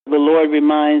The Lord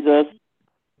reminds us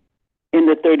in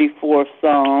the 34th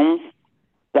Psalms,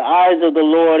 the eyes of the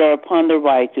Lord are upon the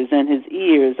righteous, and his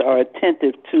ears are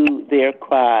attentive to their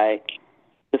cry.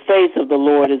 The face of the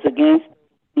Lord is against those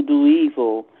who do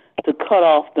evil, to cut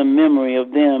off the memory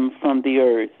of them from the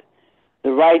earth.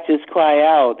 The righteous cry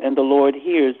out, and the Lord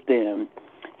hears them.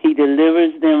 He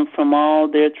delivers them from all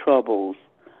their troubles.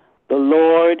 The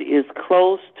Lord is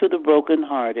close to the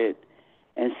brokenhearted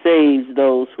and saves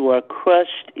those who are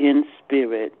crushed in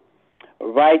spirit. A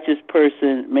righteous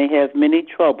person may have many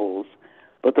troubles,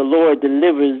 but the Lord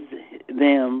delivers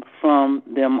them from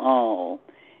them all.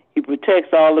 He protects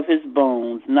all of his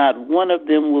bones. Not one of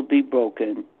them will be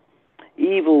broken.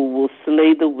 Evil will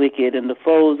slay the wicked, and the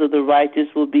foes of the righteous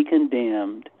will be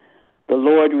condemned. The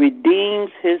Lord redeems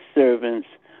his servants.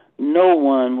 No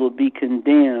one will be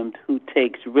condemned who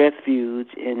takes refuge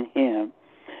in him.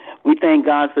 We thank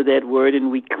God for that word, and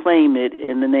we claim it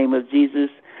in the name of Jesus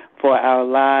for our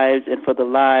lives and for the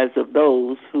lives of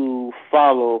those who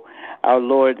follow our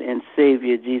Lord and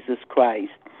Savior, Jesus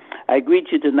Christ. I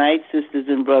greet you tonight, sisters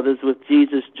and brothers, with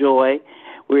Jesus' joy.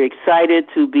 We're excited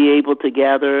to be able to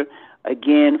gather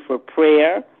again for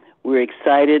prayer. We're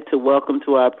excited to welcome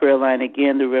to our prayer line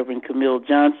again the Reverend Camille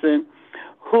Johnson,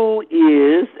 who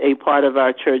is a part of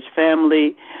our church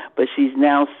family, but she's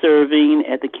now serving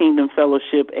at the Kingdom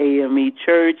Fellowship AME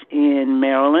Church in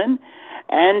Maryland,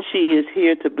 and she is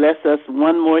here to bless us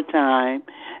one more time.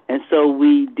 And so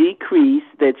we decrease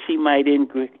that she might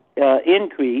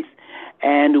increase,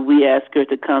 and we ask her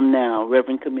to come now.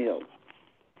 Reverend Camille.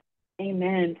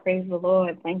 Amen. Praise the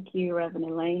Lord. Thank you, Reverend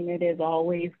Elaine. It is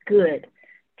always good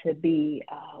to be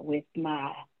with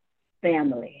my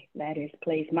family. That is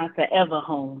my forever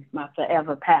home, my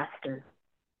forever pastor.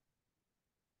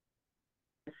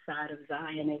 The side of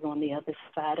Zion is on the other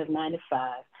side of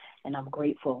 95, and I'm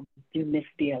grateful. Do miss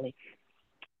dearly.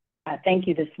 I thank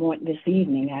you this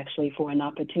evening, actually, for an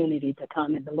opportunity to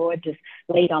come. And the Lord just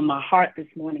laid on my heart this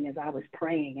morning as I was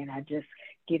praying, and I just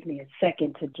give me a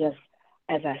second to just,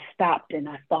 as I stopped and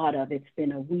I thought of, it's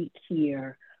been a week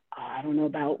here. I don't know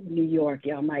about New York.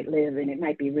 Y'all might live, and it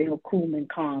might be real cool and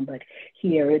calm, but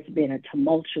here it's been a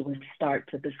tumultuous start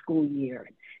to the school year.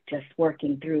 Just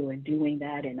working through and doing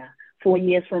that in 4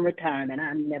 years from retirement.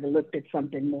 I never looked at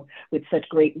something more with such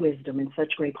great wisdom and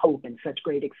such great hope and such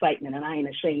great excitement, and I ain't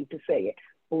ashamed to say it.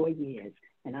 4 years,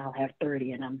 and I'll have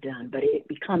 30 and I'm done. But it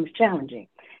becomes challenging.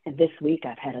 And this week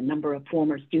I've had a number of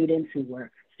former students who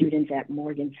were students at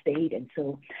Morgan State, and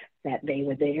so that they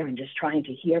were there and just trying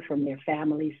to hear from their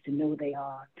families to know they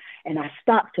are. And I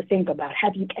stopped to think about,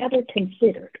 have you ever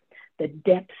considered the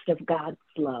depths of God's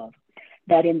love?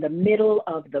 That in the middle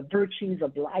of the virtues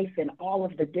of life and all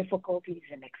of the difficulties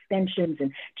and extensions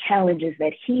and challenges,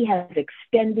 that he has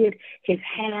extended his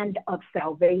hand of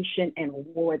salvation and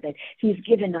reward, that he's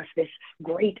given us this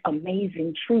great,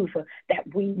 amazing truth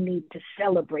that we need to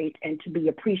celebrate and to be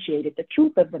appreciated. The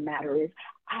truth of the matter is,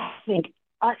 I think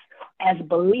us as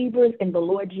believers in the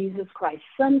Lord Jesus Christ,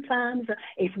 sometimes,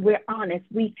 if we're honest,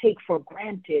 we take for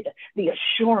granted the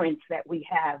assurance that we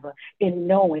have in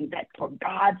knowing that for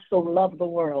God so loved the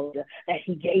world that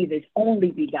he gave his only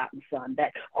begotten Son,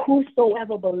 that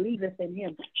whosoever believeth in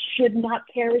him should not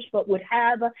perish but would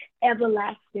have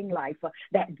everlasting life,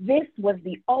 that this was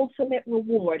the ultimate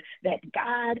reward, that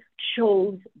God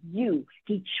chose you.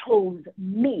 He chose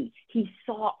me. He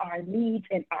saw our needs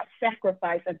and our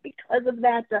sacrifice, and because of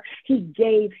that, he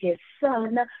gave his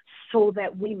Son so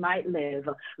that we might live.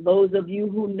 Those of you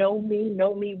who know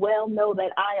me well, know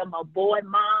that I am a boy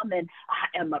mom, and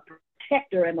I am a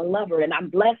protector and a lover, and I'm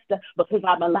blessed because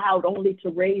I'm allowed only to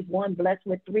raise one, blessed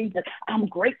with three. But I'm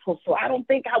grateful, so I don't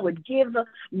think I would give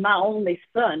my only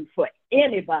son for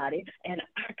anybody, and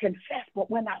I confess, but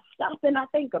when I stop and I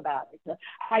think about it,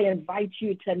 I invite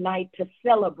you tonight to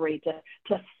celebrate,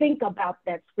 to think about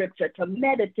that scripture, to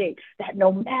meditate that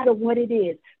no matter what it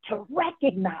is, to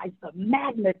recognize the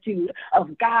magnitude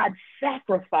of God's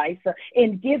sacrifice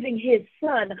in giving his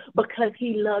Son because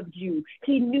he loved you.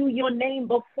 He knew your name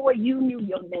before you knew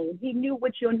your name. He knew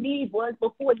what your need was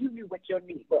before you knew what your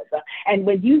need was. And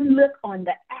when you look on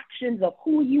the actions of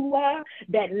who you are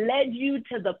that led you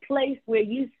to the place where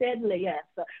you said yes,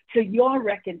 to your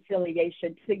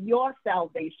reconciliation, to your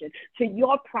salvation, to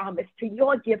your promise, to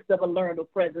your gift of eternal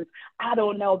presence. I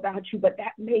don't know about you, but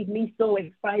that made me so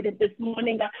excited this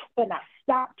morning when I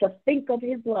stop to think of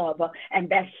his love and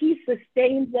that he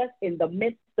sustains us in the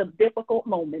midst of difficult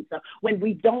moments when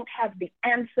we don't have the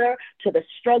answer to the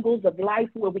struggles of life,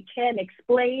 where we can't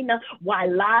explain why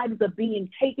lives are being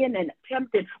taken and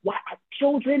attempted, why our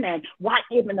children and why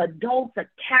even adults are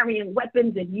carrying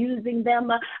weapons and using them.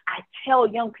 I tell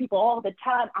young people all the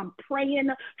time, I'm praying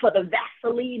for the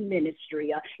Vaseline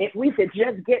ministry. If we could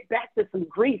just get back to some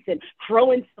grease and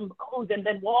throw in some clothes and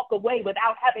then walk away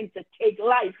without having to take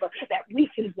life, that we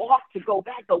can walk to go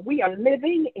back. But we are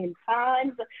living in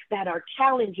times that are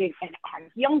challenging, and our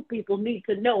young people need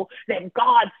to know that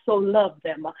God so loved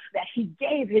them, that he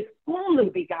gave his only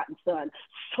begotten son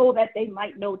so that they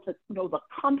might know the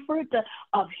comfort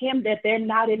of him, that they're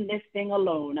not in this thing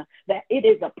alone, that it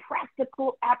is a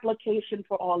practical application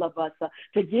for all of us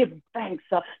to give thanks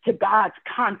to God's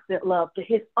constant love, to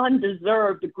his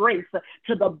undeserved grace,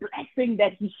 to the blessing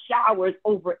that he showers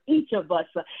over each of us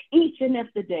each and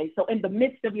every day. So in the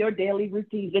midst of your daily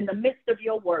routines, in the midst of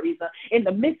your worries, in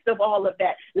the midst of all of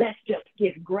that, let's just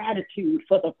give gratitude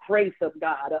for the grace of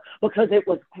God, because it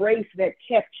was grace that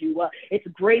kept you. It's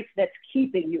grace that's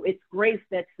keeping you. It's grace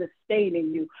that's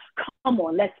sustaining you. Come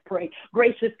on, let's pray.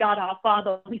 Gracious God, our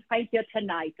Father, we thank you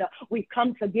tonight. We've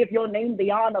come to give your name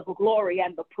the honor, the glory,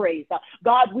 and the praise.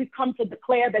 God, we've come to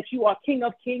declare that you are King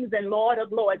of kings and Lord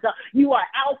of lords. You are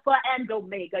Alpha and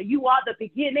Omega. You are the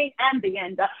beginning and the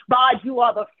end. God, you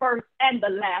are the first and the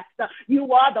last.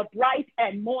 You are the bright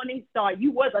and morning star.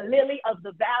 You were the lily of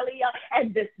the valley.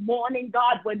 And this morning,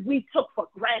 God, when we took for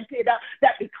granted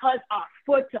that because our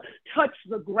foot touched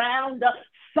the ground,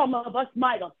 some of us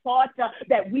might have thought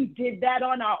that we did that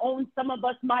on our own. Some of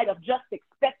us might have just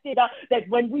expected that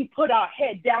when we put our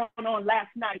head down on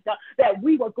last night, that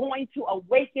we were going to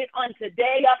awaken on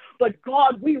today. But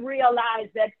God, we realize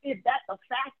that if that's a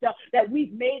fact, that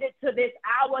we've made it to this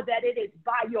hour, that it is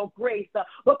by your grace,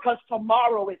 because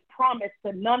tomorrow is promised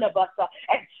to none of us.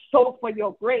 And so for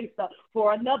your grace,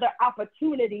 for another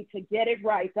opportunity to get it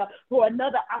right, for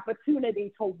another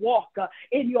opportunity to walk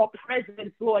in your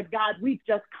presence, Lord God, we've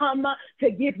just come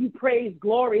to give you praise,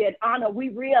 glory, and honor. We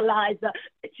realize that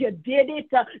you did it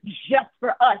just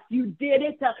for us. You did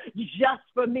it just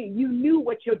for me. You knew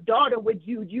what your daughter would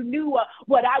use. You knew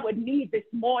what I would need this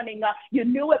morning. You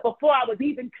knew it before I was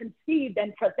even conceived.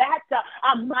 And for that,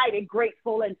 I'm mighty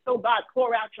grateful. And so, God,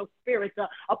 pour out your spirit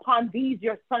upon these,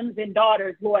 your sons and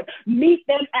daughters, Lord. Meet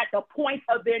them at the point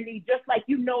of their need, just like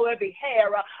you know every hair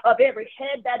of every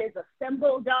head that is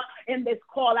assembled in this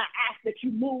call. I ask that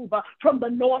you move from the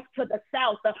north to the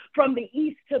south, from the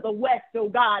east to the west, oh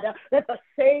God, that the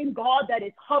same God that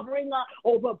is hovering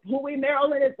over Bowie,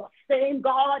 Maryland is the same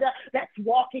God that's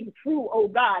walking through, oh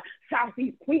God,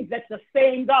 Southeast Queens. That's the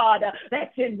same God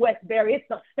that's in Westbury. It's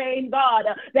the same God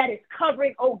that is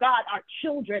covering, oh God, our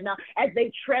children as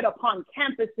they tread upon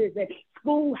campuses and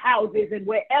schoolhouses and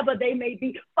wherever they may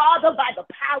be. Father, by the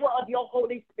power of your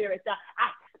Holy Spirit, I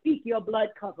speak your blood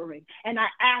covering. And I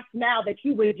ask now that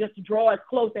you will just draw us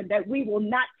close, and that we will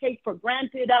not take for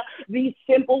granted these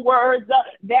simple words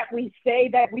that we say,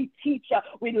 that we teach.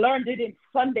 We learned it in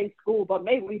Sunday school, but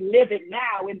may we live it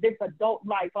now in this adult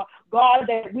life. God,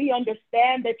 that we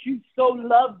understand that you so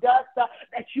loved us,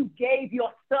 that you gave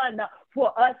your son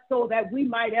for us so that we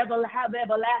might have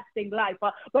everlasting life.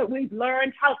 But we've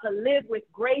learned how to live with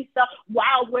grace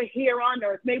while we're here on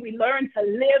earth. May we learn to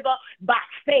live by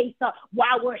faith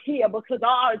while we're here, because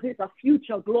ours is a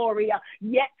future glory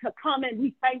yet to come. And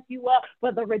we thank you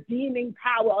for the redeeming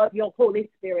power of your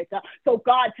Holy Spirit. So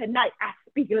God, tonight I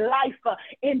speak life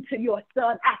into your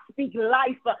son. I speak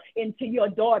life into your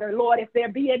daughter. Lord, if there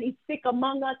be any sick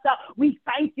among us, we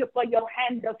thank you for your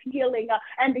hand of healing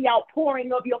and the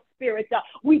outpouring of your spirit.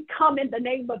 We come in the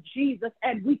name of Jesus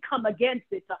and we come against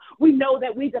it. We know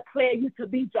that we declare you to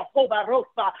be Jehovah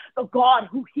Rapha, the God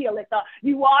who healeth.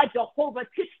 You are Jehovah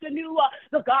Tishkanu,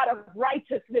 the God of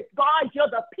righteousness. God, you're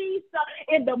the peace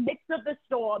in the midst of the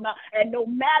storm. And no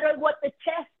matter what the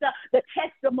test, the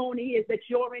testimony is that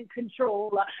you're in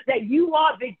control, that you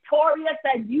are victorious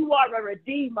and you are a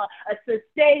redeemer, a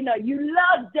sustainer. You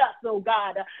loved us, oh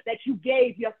God, that you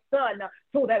gave your son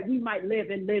so that we might live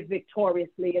and live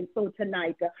victoriously. And so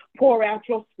tonight, pour out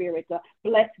your spirit.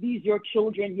 Bless these, your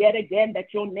children, yet again,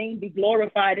 that your name be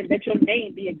glorified and that your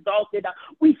name be exalted.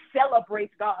 We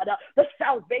celebrate, God, the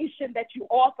salvation that you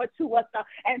offer to us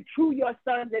and through your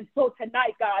sons. And so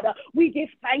tonight, God, we give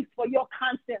thanks for your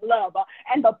constant love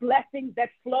and the blessings that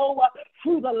flow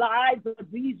through the lives of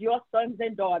these your sons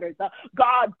and daughters.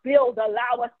 God,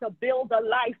 allow us to build a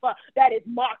life that is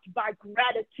marked by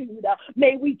gratitude.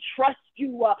 May we trust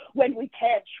you when we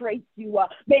can't trace you.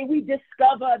 May we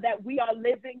discover that we are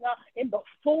living in the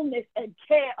fullness and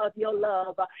care of your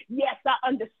love. Yes, I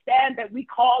understand that we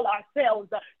call ourselves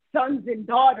sons and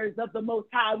daughters of the Most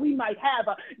High. We might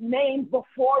have names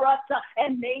before us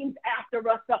and names after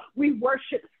us. We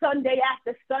worship Sunday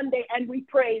after Sunday and we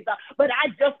praise. But I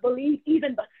just believe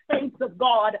even the saints of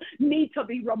God need to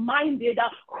be reminded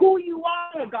who you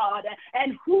are, God,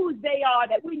 and whose they are,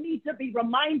 that we need to be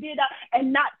reminded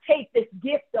and not take this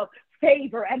gift of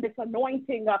favor and this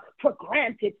anointing for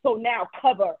granted. So now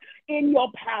cover in your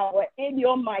power, in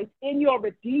your might, in your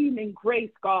redeeming grace,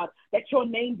 God, that your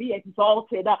name be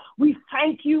exalted. We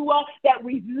thank you that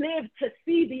we've lived to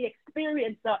see the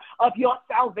experience of your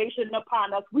salvation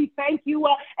upon us. We thank you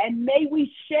and may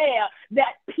we share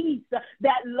that peace,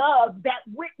 that love, that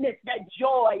witness, that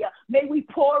joy. May we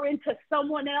pour into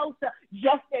someone else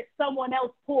just as someone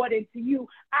else poured into you.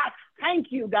 I thank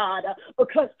you, God,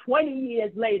 because 20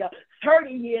 years later,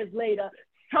 30 years later,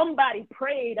 somebody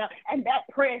prayed and that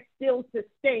prayer still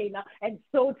sustained. And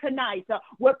so tonight,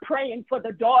 we're praying for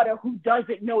the daughter who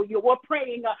doesn't know you. We're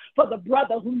praying for the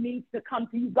brother who needs to come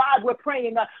to you. God, we're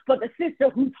praying for the sister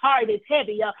whose heart is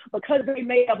heavy because they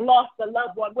may have lost a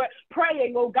loved one. We're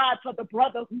praying, oh God, for the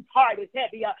brother whose heart is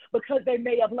heavy because they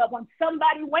may have loved one.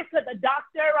 Somebody went to the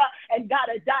doctor and got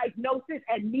a diagnosis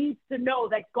and needs to know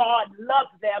that God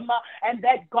loves them and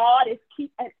that God is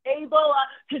able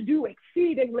to do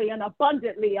exceedingly and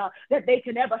abundantly that they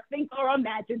can ever think or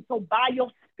imagine. So by your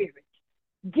Spirit,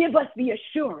 give us the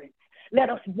assurance.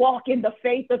 Let us walk in the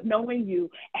faith of knowing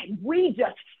you. And we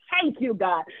just thank you,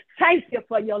 God. Thank you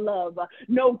for your love.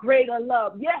 No greater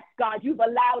love. Yes, God, you've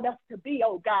allowed us to be,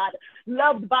 oh God,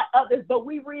 loved by others. But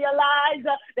we realize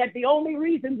that the only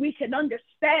reason we can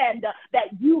understand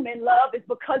that human love is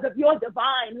because of your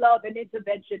divine love and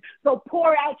intervention. So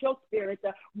pour out your Spirit.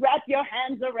 Wrap your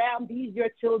hands around these, your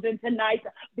children tonight.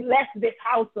 Bless this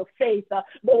house of faith.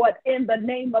 Lord, in the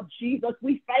name of Jesus,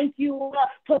 we thank you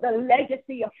for the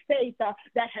legacy of faith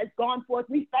that has gone forth.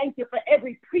 We thank you for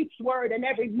every preached word and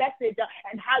every message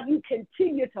and how you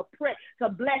continue to pray, to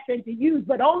bless and to use.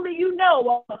 But only you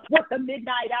know what the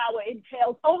midnight hour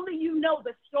entails. Only you know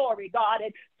the story, God.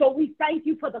 And so we thank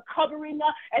you for the covering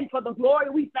and for the glory.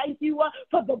 We thank you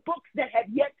for the books that have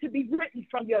yet to be written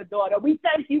from your daughter. We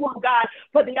thank you, oh God,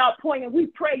 for the outpouring. And we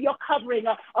pray your covering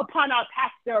upon our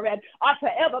pastor and our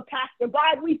forever pastor.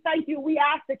 God, we thank you. We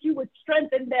ask that you would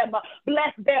strengthen them,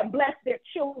 bless their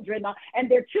children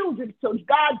and their children's children.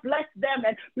 God, bless them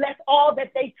and bless all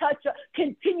that they touch.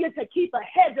 Continue to keep a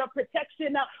hedge of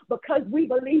protection because we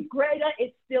believe greater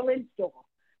is still in store.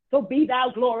 So be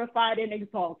thou glorified and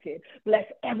exalted. Bless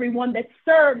everyone that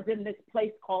serves in this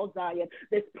place called Zion,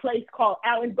 this place called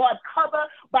Allen. God, cover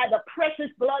by the precious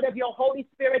blood of your Holy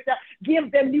Spirit. Give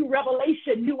them new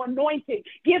revelation, new anointing.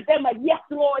 Give them a yes,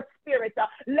 Lord Spirit.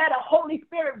 Let a Holy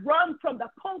Spirit run from the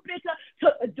pulpit to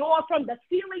the door, from the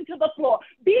ceiling to the floor.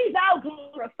 Be thou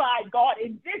glorified, God,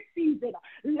 in this season.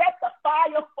 Let the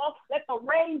fire fall, let the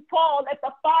rain fall, let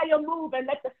the fire move, and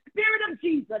let the Spirit of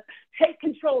Jesus take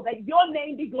control, that your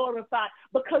name be glorified,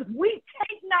 because we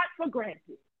take not for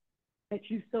granted that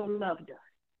you so loved us,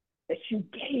 that you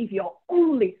gave your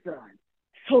only Son,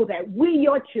 so that we,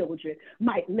 your children,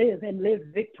 might live and live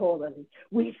victoriously.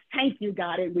 We thank you,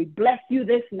 God, and we bless you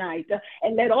this night.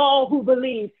 And let all who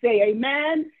believe say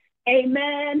amen,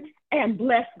 amen, and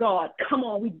bless God. Come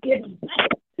on, we give him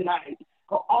thanks tonight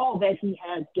for all that he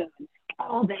has done,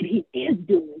 all that he is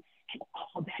doing, and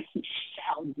all that he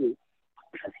shall do,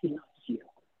 because he loves you.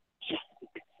 Just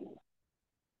because he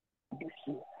loves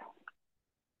you.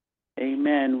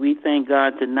 Amen. We thank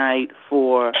God tonight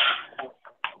for,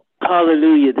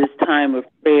 hallelujah, this time of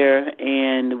prayer,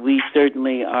 and we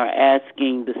certainly are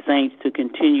asking the saints to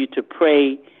continue to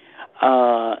pray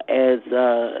as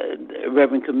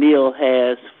Reverend Camille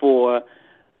has for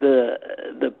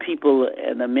the people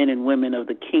and the men and women of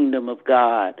the kingdom of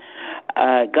God.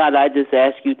 God, I just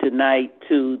ask you tonight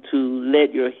to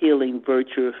let your healing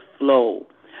virtue flow.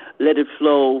 Let it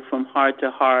flow from heart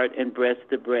to heart and breast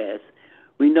to breast.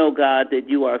 We know, God, that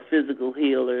you are a physical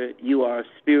healer, you are a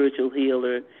spiritual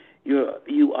healer,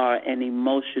 you are an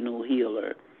emotional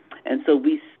healer. And so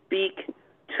we speak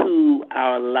to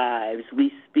our lives.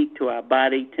 We speak to our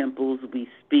body temples. We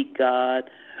speak, God,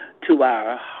 to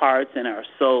our hearts and our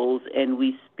souls, and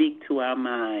we speak to our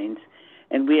minds.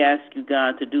 And we ask you,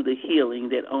 God, to do the healing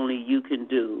that only you can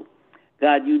do.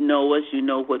 God, you know us. You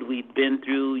know what we've been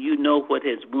through. You know what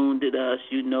has wounded us.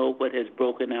 You know what has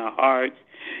broken our hearts.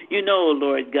 You know,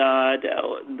 Lord God,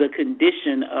 the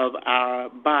condition of our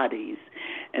bodies.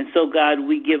 And so, God,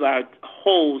 we give our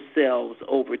whole selves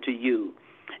over to you.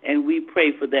 And we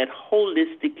pray for that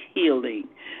holistic healing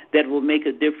that will make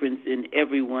a difference in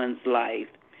everyone's life.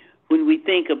 When we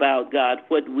think about, God,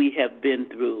 what we have been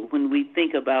through, when we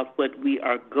think about what we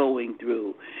are going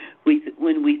through,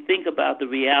 when we think about the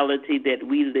reality that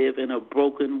we live in a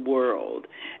broken world,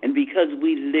 and because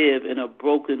we live in a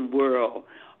broken world,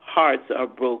 hearts are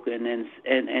broken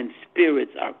and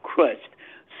spirits are crushed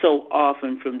so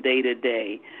often from day to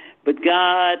day. But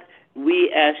God,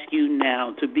 we ask you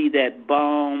now to be that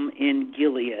balm in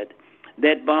Gilead,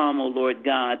 that balm, oh Lord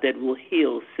God, that will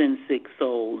heal sin-sick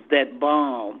souls, that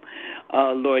balm,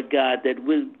 Lord God, that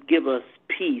will give us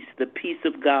peace, the peace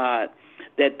of God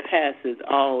that passes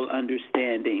all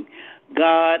understanding.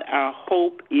 God, our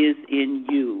hope is in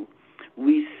you.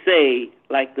 We say,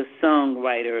 like the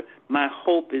songwriter, my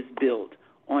hope is built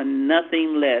on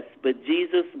nothing less but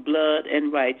Jesus' blood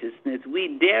and righteousness.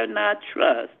 We dare not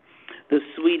trust the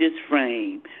sweetest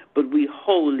frame, but we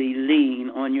wholly lean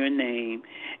on your name.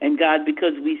 And God,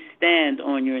 because we stand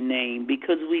on your name,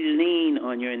 because we lean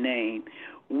on your name,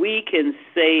 we can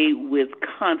say with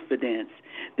confidence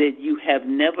that you have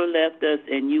never left us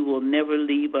and you will never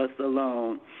leave us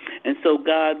alone. And so,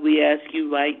 God, we ask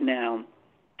you right now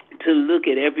to look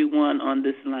at everyone on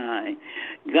this line.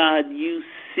 God, you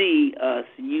see us,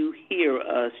 you hear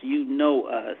us, you know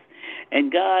us.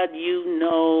 And God, you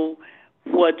know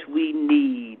what we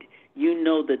need. You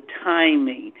know the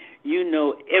timing. You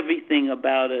know everything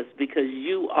about us because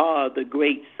you are the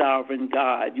great sovereign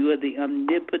God. You are the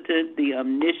omnipotent, the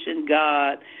omniscient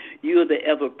God. You are the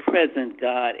ever-present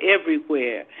God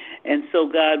everywhere. And so,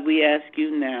 God, we ask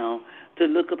you now to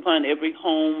look upon every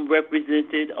home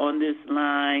represented on this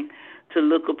line, to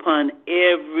look upon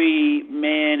every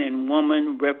man and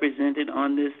woman represented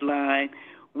on this line.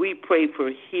 We pray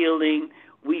for healing.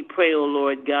 We pray, O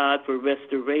Lord God, for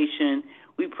restoration.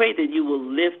 We pray that you will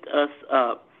lift us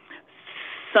up.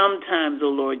 Sometimes, O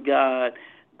Lord God,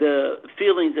 the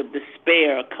feelings of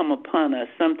despair come upon us.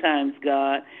 Sometimes,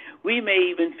 God, we may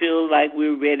even feel like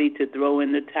we're ready to throw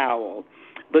in the towel.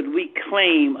 But we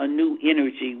claim a new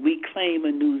energy. We claim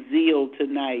a new zeal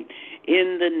tonight.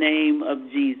 In the name of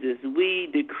Jesus, we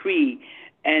decree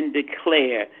and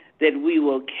declare that we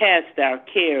will cast our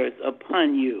cares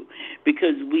upon you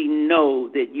because we know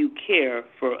that you care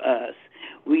for us.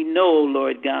 We know,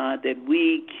 Lord God, that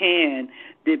we can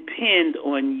depend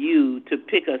on you to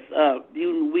pick us up.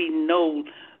 We know,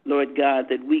 Lord God,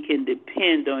 that we can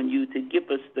depend on you to give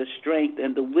us the strength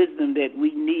and the wisdom that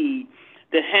we need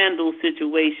to handle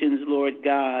situations, Lord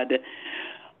God,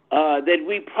 that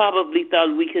we probably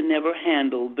thought we could never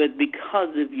handle, but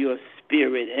because of your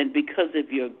Spirit and because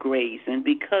of your grace and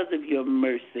because of your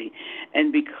mercy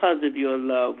and because of your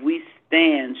love, we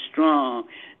stand strong,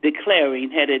 declaring,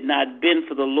 had it not been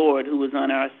for the Lord who was on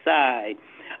our side,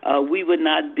 we would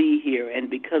not be here. And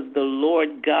because the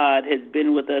Lord God has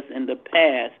been with us in the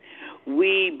past,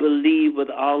 we believe with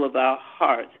all of our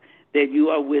hearts that you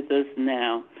are with us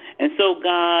now. And so,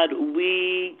 God,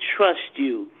 we trust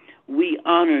you. We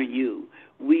honor you.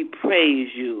 We praise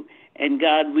you. And,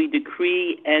 God, we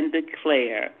decree and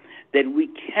declare that we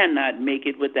cannot make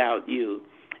it without you.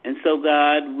 And so,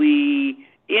 God, we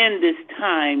end this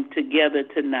time together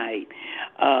tonight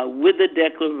with a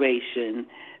declaration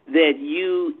that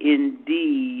you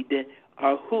indeed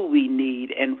are who we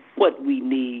need and what we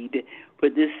need for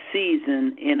this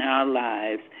season in our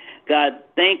lives. God,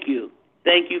 thank you.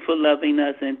 Thank you for loving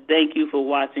us, and thank you for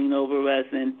watching over us,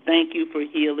 and thank you for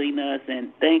healing us,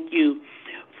 and thank you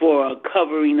for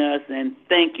covering us, and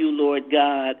thank you, Lord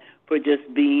God, for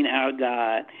just being our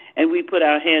God. And we put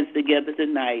our hands together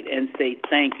tonight and say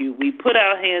thank you. We put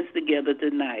our hands together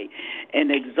tonight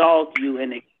and exalt you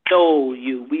and extol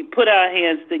you. We put our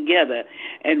hands together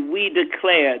and we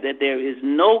declare that there is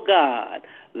no God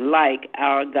like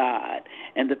our God.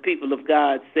 And the people of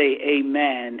God say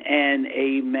amen and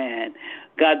amen.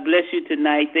 God bless you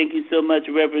tonight. Thank you so much,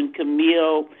 Reverend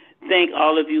Camille. Thank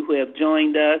all of you who have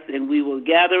joined us, and we will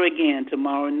gather again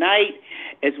tomorrow night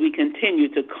as we continue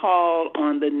to call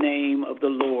on the name of the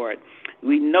Lord.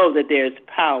 We know that there's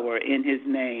power in his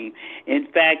name. In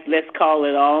fact, let's call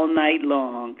it all night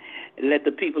long. Let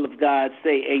the people of God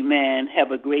say amen.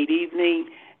 Have a great evening,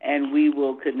 and we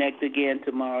will connect again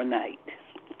tomorrow night.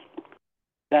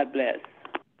 God bless.